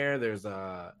combos in there. There's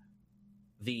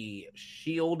the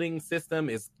shielding system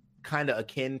is kind of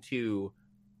akin to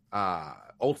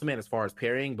Ultimate as far as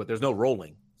parrying, but there's no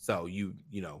rolling, so you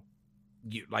don't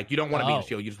want to be in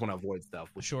shield. You just want to avoid stuff,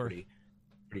 which is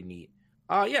pretty neat.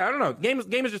 I don't know. Game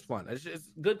is just fun. It's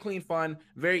good, clean fun.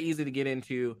 Very easy to get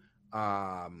into.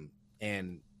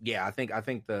 And yeah, I think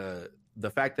the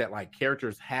fact that like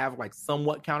characters have like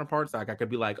somewhat counterparts. Like I could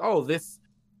be like, oh,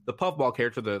 the puffball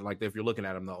character, if you're looking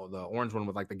at him, the orange one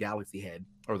with like the galaxy head,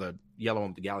 or the yellow one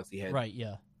with the galaxy head. Right.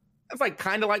 Yeah. It's like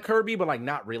kind of like Kirby, but like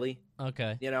not really.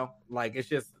 Okay. Like it's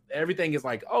just everything is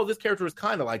like, oh, this character is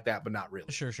kind of like that, but not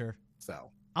really. Sure. So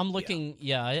I'm looking.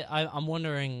 Yeah, I'm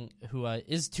wondering who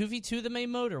is 2v2 the main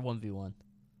mode or 1v1.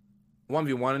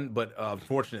 1v1, but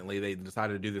unfortunately they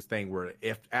decided to do this thing where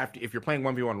if you're playing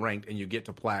 1v1 ranked and you get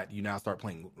to plat, you now start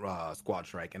playing squad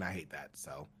strike, and I hate that.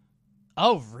 So.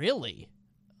 Oh really?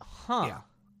 Huh.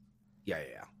 Yeah.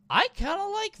 I kind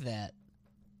of like that.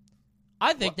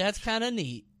 I think that's kind of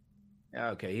neat.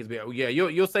 Okay,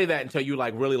 you'll say that until you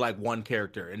like really like one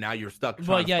character, and now you're stuck.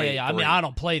 Well, yeah. I mean, I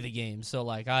don't play the game, so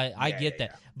like I get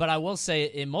that. But I will say,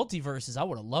 in Multiverses, I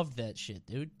would have loved that shit,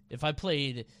 dude. If I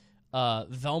played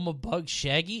Velma, Bug,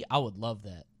 Shaggy, I would love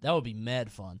that. That would be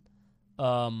mad fun.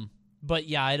 But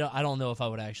yeah, I don't know if I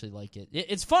would actually like it.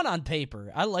 It's fun on paper.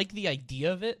 I like the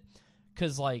idea of it,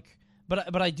 because like,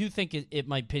 but I do think it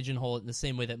might pigeonhole it in the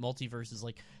same way that Multiverses,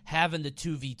 like having the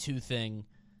 2v2 thing,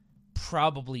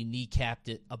 probably kneecapped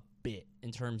it a bit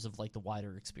in terms of like the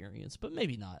wider experience, but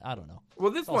maybe not. I don't know.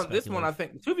 Well, this one, I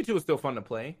think 2v2 is still fun to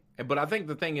play, but I think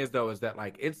the thing is though is that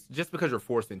like it's just because you're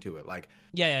forced into it. Like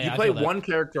you play one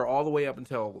character all the way up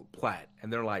until plat,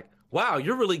 and they're like, "Wow,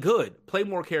 you're really good. Play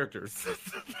more characters."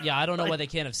 Yeah, I don't know why they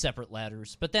can't have separate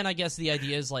ladders, but then I guess the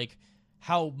idea is like,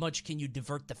 how much can you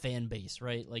divert the fan base,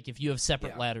 right? Like if you have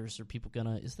separate ladders, are people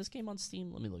gonna? Is this game on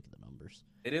Steam? Let me look at the numbers.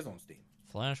 It is on Steam.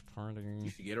 Flash Party. You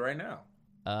should get it right now.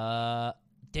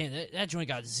 Damn, that joint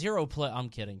got 0 play. I'm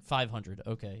kidding. 500.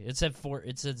 Okay, it said 4.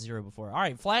 It said 0 before. All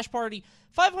right, Flash Party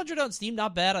 500 on Steam.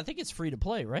 Not bad. I think it's free to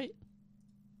play, right?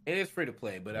 It is free to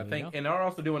play, but I think, and they're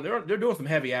also doing they're doing some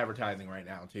heavy advertising right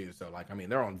now too. So like, I mean,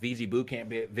 they're on VG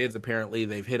Bootcamp vids. Apparently,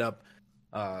 they've hit up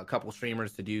a couple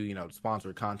streamers to do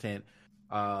sponsored content.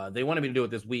 They wanted me to do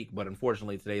it this week, but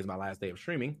unfortunately, today is my last day of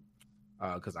streaming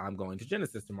because I'm going to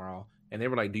Genesis tomorrow. And they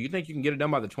were like, "Do you think you can get it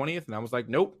done by the 20th?" And I was like,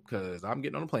 "Nope, because I'm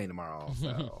getting on a plane tomorrow."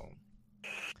 So,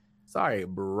 sorry,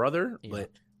 brother. Yeah.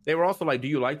 But they were also like, "Do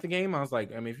you like the game?" I was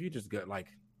like, "I mean, if you just go, like,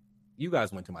 you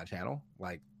guys went to my channel,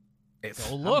 like,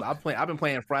 it's look. I've been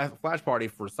playing Flash Party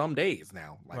for some days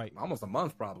now, like almost a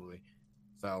month probably."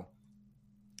 So,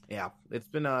 yeah, it's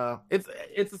been it's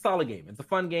a solid game. It's a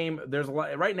fun game. There's a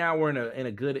lot right now. We're in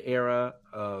a good era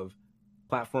of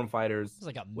platform fighters. It's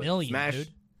like a million, Smash, dude.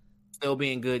 Still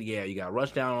being good. Yeah, you got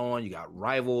Rushdown on, you got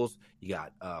Rivals, you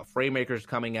got Framemakers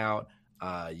coming out.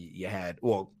 You had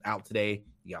out today.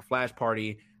 You got Flash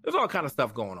Party. There's all kind of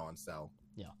stuff going on. So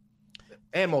yeah,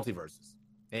 and Multiverses.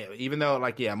 And even though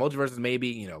Multiverses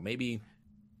maybe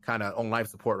kind of on life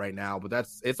support right now, but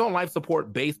it's on life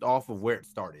support based off of where it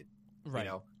started. Right.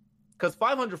 Because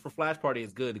 500 for Flash Party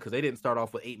is good because they didn't start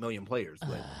off with 8 million players.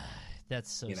 But that's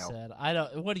so sad.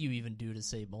 What do you even do to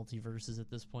say Multiverses at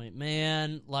this point,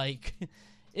 man? Like,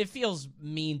 it feels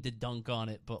mean to dunk on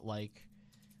it, but like,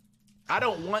 I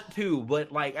don't want to,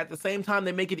 but like at the same time,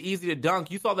 they make it easy to dunk.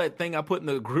 You saw that thing I put in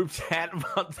the group chat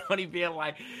about Tony being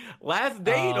like, last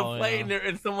day to play,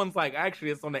 and someone's like,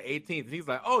 actually, it's on the 18th. And he's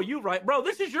like, oh, you right, bro.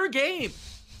 This is your game.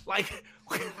 Like,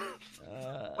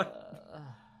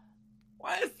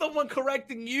 why is someone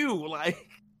correcting you? Like.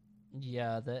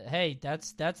 Yeah,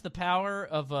 that's the power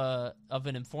of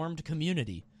an informed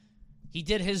community. He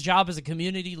did his job as a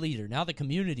community leader. Now the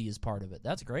community is part of it.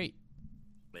 That's great.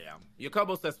 Yeah.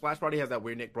 Yacobo says Flash Party has that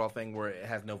weird Nick Brawl thing where it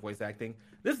has no voice acting.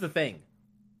 This is the thing.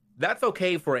 That's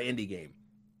okay for an indie game.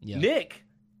 Yeah. Nick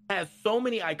has so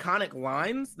many iconic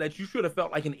lines that you should have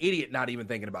felt like an idiot not even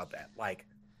thinking about that. Like,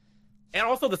 and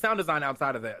also the sound design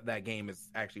outside of that game is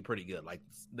actually pretty good. Like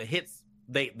the hits.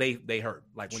 They hurt.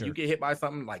 Like when you get hit by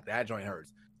something, like that joint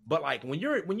hurts. But like when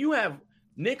you have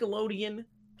Nickelodeon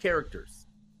characters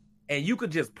and you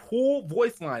could just pull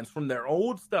voice lines from their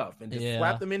old stuff and just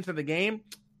slap them into the game,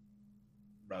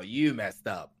 Bro, you messed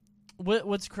up.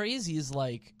 What's crazy is,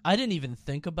 like, I didn't even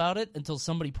think about it until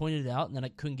somebody pointed it out, and then I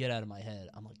couldn't get it out of my head.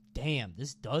 I'm like, damn,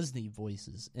 this does need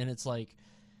voices. And it's like,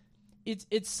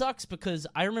 it sucks because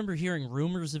I remember hearing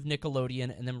rumors of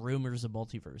Nickelodeon and then rumors of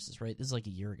multiverses, right? This is like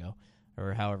a year ago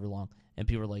or however long. And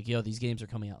people were like, yo, these games are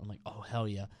coming out. I'm like, oh, hell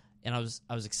yeah. And I was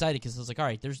excited because I was like, all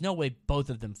right, there's no way both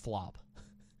of them flop.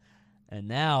 And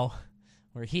now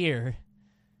we're here,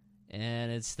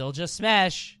 and it's still just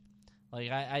Smash. Like,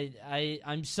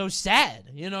 I'm so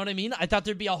sad. You know what I mean? I thought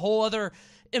there'd be a whole other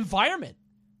environment.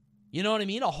 You know what I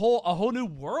mean? A whole new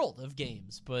world of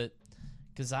games. But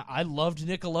because I loved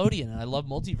Nickelodeon and I love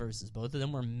multiverses. Both of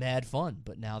them were mad fun.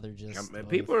 But now they're just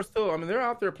people are still. I mean, they're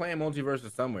out there playing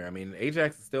multiverses somewhere. I mean,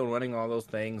 Ajax is still running all those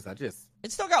things.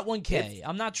 It's still got 1K.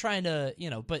 I'm not trying to,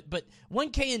 but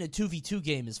 1K in a 2v2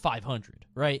 game is 500,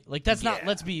 right? Like that's not.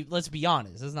 Let's be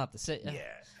honest. It's not the same. Yeah.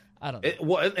 I don't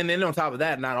know. And then on top of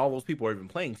that, not all those people are even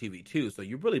playing TV2, so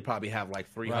you really probably have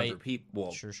like 300 people.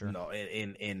 Well, sure. No,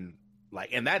 in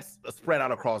like, and that's spread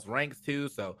out across ranks too.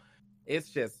 So it's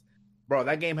just, bro,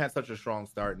 that game had such a strong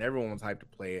start, and everyone was hyped to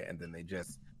play it, and then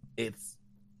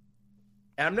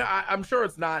I'm sure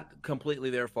it's not completely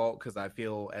their fault because I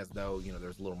feel as though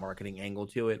there's a little marketing angle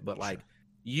to it, but like,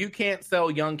 you can't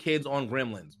sell young kids on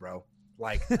Gremlins, bro.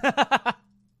 Like,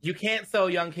 you can't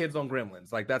sell young kids on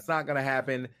Gremlins. Like, that's not gonna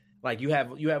happen. Like, you have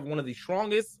one of the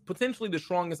strongest, potentially the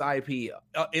strongest IP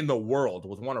in the world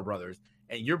with Warner Brothers,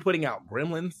 and you're putting out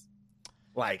Gremlins.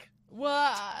 Like,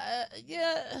 well,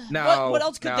 yeah. No, what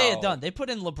else could they have done? They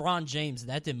put in LeBron James, and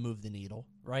that didn't move the needle,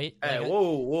 right? Hey, like,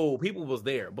 whoa, people was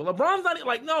there, but LeBron's not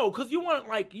like, no, because you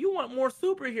want more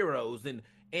superheroes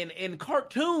and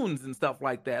cartoons and stuff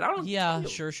like that. I don't. Yeah,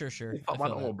 sure. I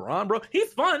want LeBron, bro.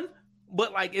 He's fun.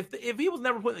 But, like, if he was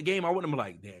never put in the game, I wouldn't be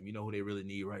like, damn, you know who they really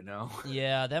need right now?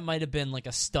 Yeah, that might have been, like,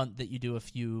 a stunt that you do a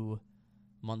few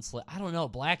months later. I don't know.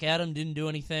 Black Adam didn't do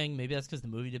anything. Maybe that's because the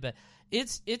movie did bad.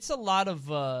 It's a lot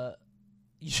of,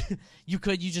 you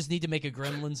just need to make a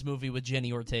Gremlins movie with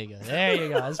Jenny Ortega. There you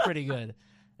go. That's pretty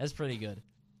good.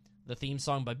 The theme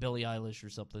song by Billie Eilish or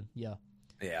something. Yeah.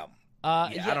 Yeah.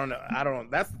 I don't know.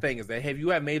 That's the thing is that if you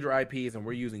have major IPs and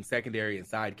we're using secondary and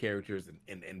side characters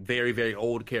and very, very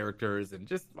old characters and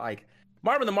just like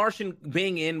Marvin the Martian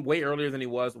being in way earlier than he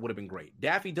was would have been great.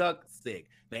 Daffy Duck, sick.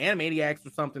 The Animaniacs or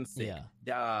something, sick.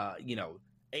 Yeah.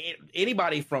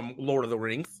 Anybody from Lord of the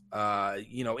Rings,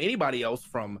 anybody else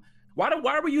from why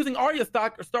are we using Arya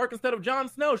Stark instead of Jon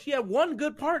Snow? She had one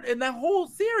good part in that whole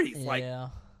series. Yeah.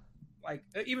 Like,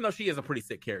 even though she is a pretty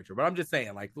sick character, but I'm just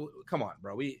saying, like, come on,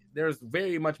 bro. There's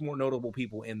very much more notable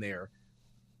people in there.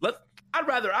 I'd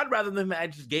rather them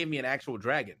just gave me an actual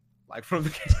dragon, like from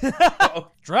the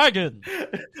dragon,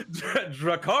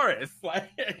 Dracarys.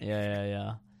 Like,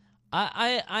 yeah.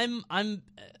 I'm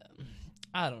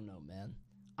I don't know, man.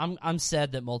 I'm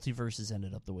sad that Multiverses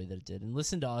ended up the way that it did. And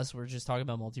listen to us, we're just talking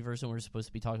about Multiverse, and we're supposed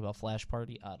to be talking about Flash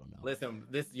Party. I don't know. Listen,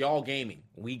 this y'all gaming.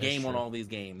 We game on all these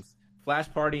games.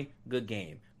 Flash Party, good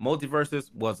game.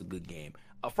 Multiverses was a good game.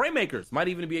 Frame Makers might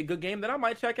even be a good game that I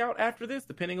might check out after this,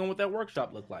 depending on what that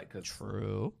workshop looked like.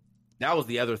 True. That was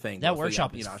the other thing. That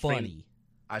workshop is funny.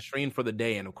 I streamed for the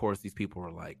day, and of course, these people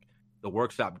were like, the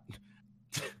workshop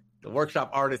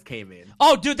artist came in.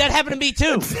 Oh, dude, that happened to me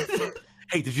too.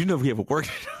 Hey, did you know we have a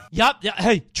workshop? Yup.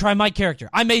 Hey, try my character.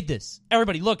 I made this.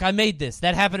 Everybody, look, I made this.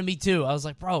 That happened to me too. I was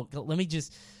like, bro, let me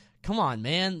just. Come on,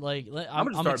 man! Like, I'm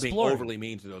gonna start being overly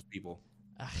mean to those people.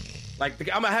 Like,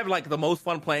 I'm gonna have like the most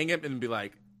fun playing it and be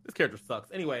like, "This character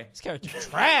sucks." Anyway, this character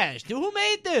trash. Dude, who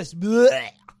made this?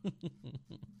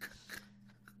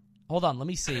 Hold on, let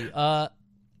me see.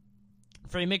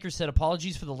 Framemaker said,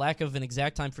 "Apologies for the lack of an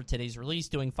exact time for today's release.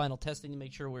 Doing final testing to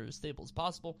make sure we're as stable as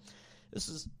possible." This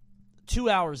is 2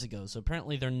 hours ago, so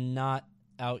apparently they're not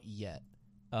out yet.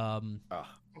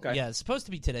 Okay. Yeah, it's supposed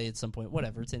to be today at some point.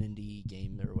 Whatever, it's an indie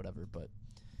game or whatever. But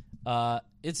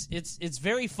it's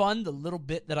very fun. The little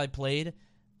bit that I played,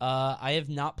 I have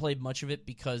not played much of it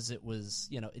because it was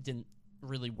it didn't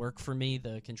really work for me,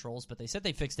 the controls. But they said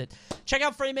they fixed it. Check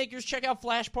out Framemakers, check out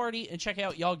Flash Party, and check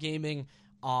out Y'all Gaming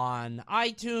on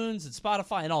iTunes and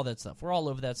Spotify and all that stuff. We're all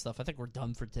over that stuff. I think we're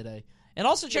done for today. And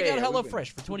also check out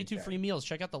HelloFresh for 22 free meals.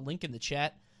 Check out the link in the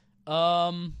chat.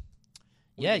 You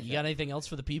got anything else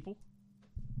for the people?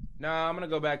 No, I'm going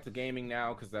to go back to gaming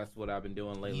now because that's what I've been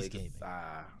doing lately.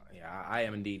 I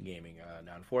am indeed gaming.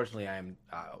 Now, unfortunately, I am.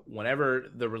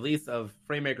 Whenever the release of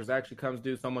Framemakers actually comes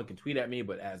due, someone can tweet at me.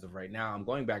 But as of right now, I'm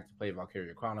going back to play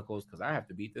Valkyria Chronicles because I have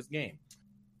to beat this game.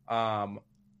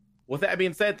 With that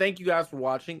being said, thank you guys for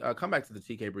watching. Come back to the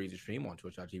TK Breezy stream on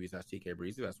twitch.tv/TK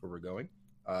Breezy. That's where we're going.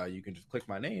 You can just click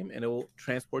my name and it will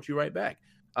transport you right back.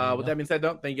 With that being said,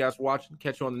 though, thank you guys for watching.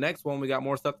 Catch you on the next one. We got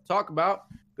more stuff to talk about.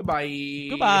 Goodbye.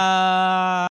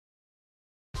 Goodbye.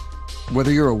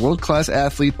 Whether you're a world-class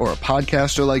athlete or a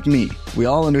podcaster like me, we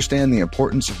all understand the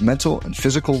importance of mental and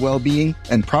physical well-being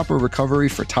and proper recovery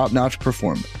for top-notch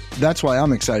performance. That's why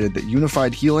I'm excited that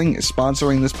Unified Healing is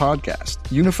sponsoring this podcast.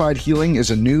 Unified Healing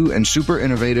is a new and super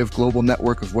innovative global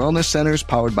network of wellness centers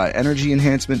powered by Energy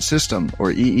Enhancement System,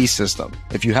 or EE System.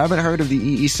 If you haven't heard of the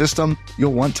EE System,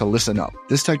 you'll want to listen up.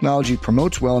 This technology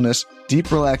promotes wellness, deep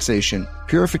relaxation,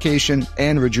 purification,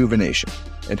 and rejuvenation.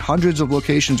 At hundreds of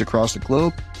locations across the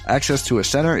globe, access to a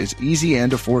center is easy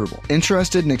and affordable.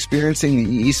 Interested in experiencing the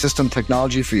EE System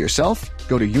technology for yourself?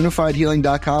 Go to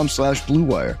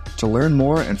unifiedhealing.com/bluewire to learn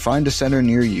more and find a center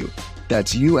near you.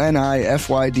 That's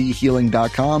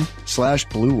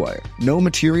unifydhealing.com/bluewire. No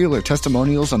material or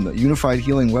testimonials on the Unified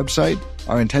Healing website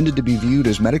are intended to be viewed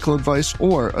as medical advice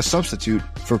or a substitute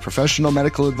for professional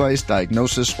medical advice,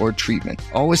 diagnosis, or treatment.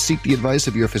 Always seek the advice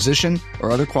of your physician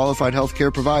or other qualified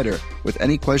healthcare provider with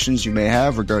any questions you may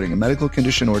have regarding a medical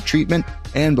condition or treatment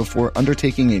and before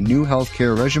undertaking a new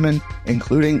healthcare regimen,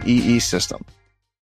 including EE System.